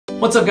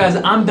What's up guys,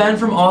 I'm Ben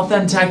from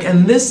AuthenTech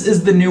and this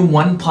is the new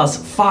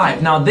OnePlus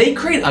 5. Now they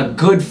create a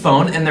good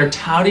phone and they're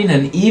touting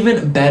an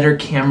even better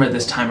camera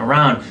this time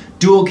around.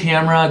 Dual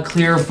camera,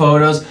 clear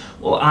photos.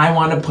 Well, I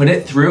want to put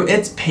it through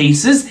its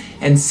paces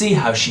and see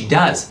how she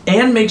does.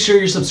 And make sure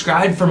you're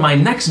subscribed for my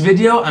next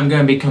video. I'm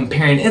going to be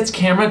comparing its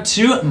camera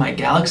to my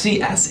Galaxy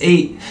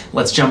S8.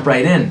 Let's jump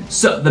right in.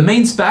 So the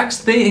main specs,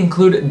 they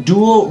include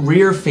dual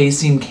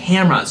rear-facing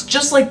cameras,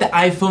 just like the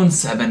iPhone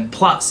 7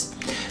 Plus.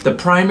 The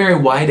primary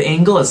wide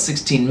angle is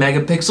 16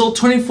 megapixel,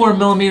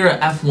 24mm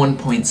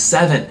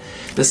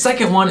f1.7. The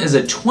second one is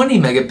a 20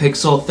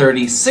 megapixel,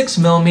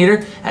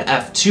 36mm at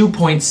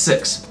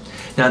f2.6.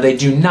 Now they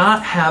do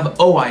not have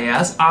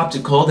OIS,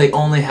 optical, they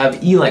only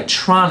have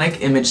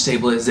electronic image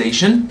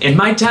stabilization. In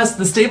my test,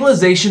 the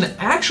stabilization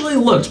actually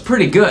looked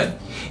pretty good.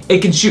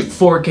 It can shoot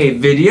 4K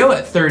video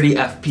at 30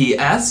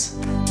 FPS.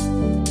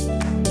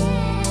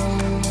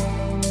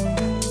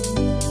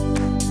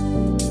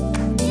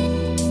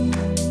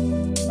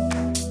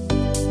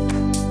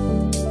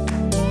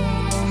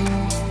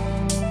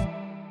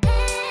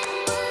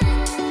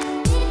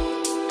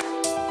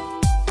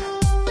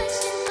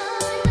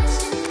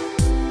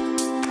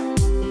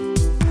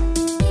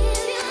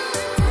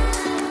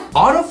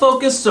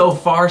 Autofocus so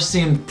far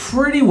seemed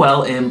pretty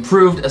well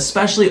improved,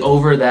 especially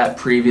over that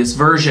previous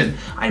version.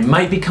 I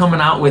might be coming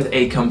out with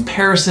a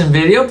comparison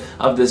video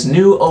of this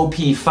new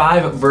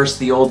OP5 versus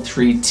the old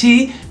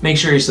 3T. Make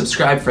sure you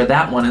subscribe for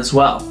that one as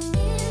well.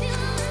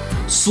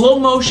 Slow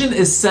motion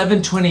is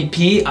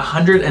 720p,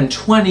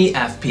 120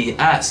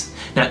 FPS.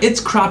 Now it's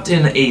cropped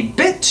in a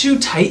bit too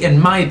tight in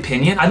my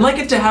opinion. I'd like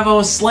it to have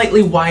a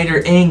slightly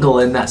wider angle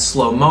in that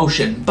slow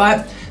motion,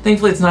 but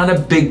thankfully it's not a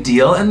big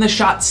deal and the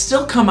shots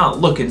still come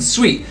out looking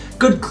sweet.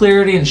 Good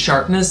clarity and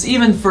sharpness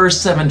even for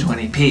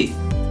 720p.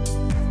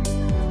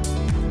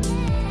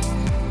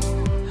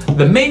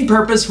 The main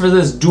purpose for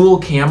this dual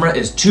camera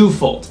is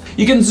twofold.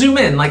 You can zoom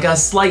in like a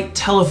slight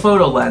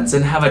telephoto lens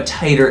and have a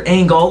tighter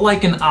angle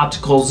like an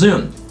optical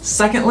zoom.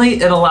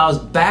 Secondly, it allows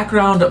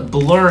background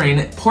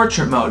blurring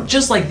portrait mode,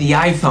 just like the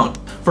iPhone.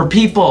 For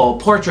people,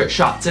 portrait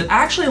shots, it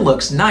actually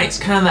looks nice.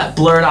 Kind of that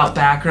blurred out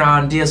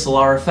background,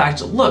 DSLR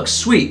effect, looks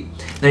sweet.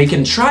 Now you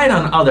can try it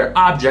on other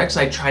objects.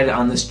 I tried it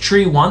on this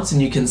tree once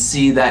and you can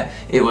see that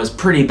it was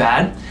pretty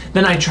bad.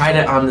 Then I tried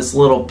it on this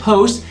little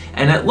post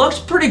and it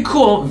looked pretty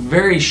cool,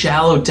 very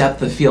shallow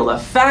depth of field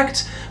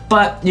effect,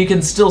 but you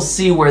can still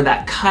see where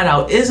that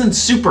cutout isn't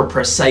super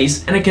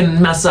precise and it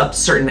can mess up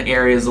certain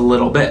areas a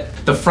little bit.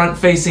 The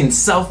front-facing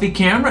selfie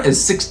camera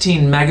is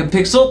 16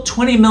 megapixel,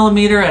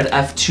 20mm at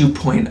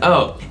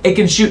f2.0. It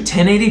can shoot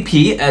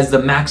 1080p as the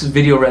max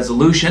video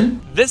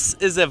resolution. This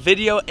is a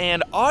video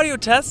and audio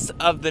test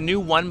of the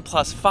new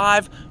OnePlus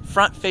 5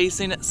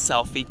 front-facing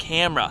selfie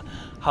camera.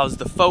 How's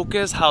the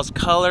focus? How's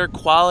color,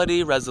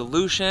 quality,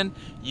 resolution?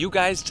 You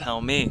guys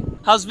tell me.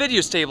 How's video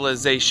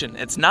stabilization?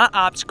 It's not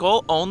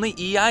optical, only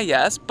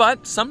EIS,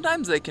 but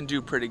sometimes they can do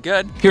pretty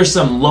good. Here's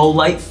some low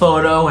light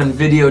photo and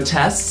video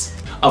tests.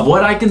 Of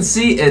what I can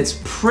see,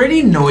 it's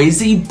pretty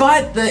noisy,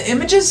 but the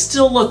images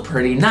still look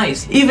pretty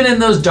nice. Even in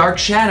those dark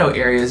shadow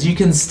areas, you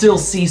can still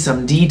see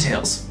some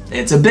details.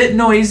 It's a bit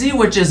noisy,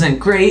 which isn't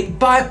great,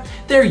 but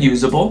they're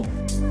usable.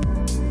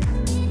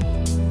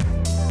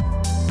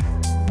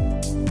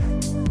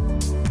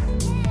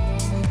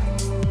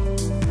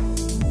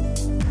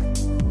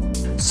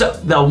 So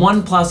the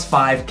OnePlus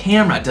 5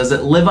 camera, does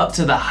it live up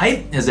to the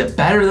hype? Is it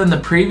better than the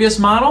previous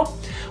model?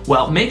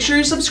 Well, make sure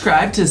you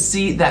subscribe to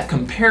see that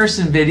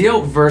comparison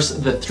video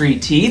versus the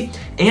 3T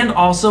and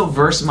also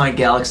versus my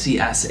Galaxy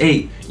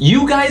S8.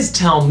 You guys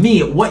tell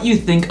me what you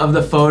think of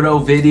the photo,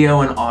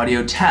 video, and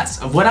audio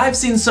tests. Of what I've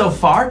seen so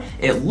far,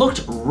 it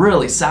looked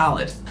really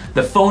solid.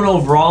 The phone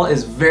overall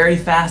is very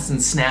fast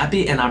and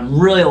snappy and I'm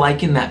really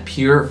liking that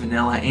pure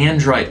vanilla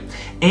Android.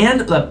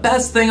 And the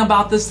best thing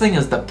about this thing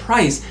is the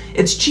price.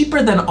 It's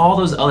cheaper than all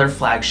those other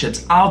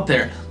flagships out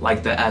there,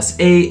 like the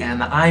S8 and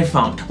the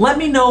iPhone. Let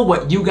me know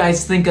what you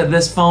guys think of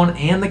this phone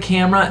and the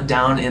camera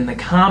down in the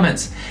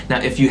comments. Now,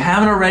 if you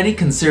haven't already,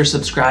 consider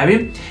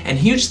subscribing. And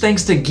huge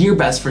thanks to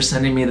GearBest for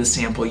sending me the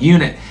sample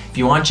unit. If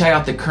you want to check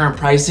out the current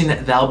pricing,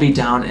 that'll be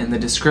down in the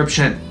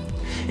description.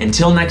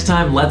 Until next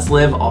time, let's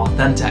live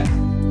authentic.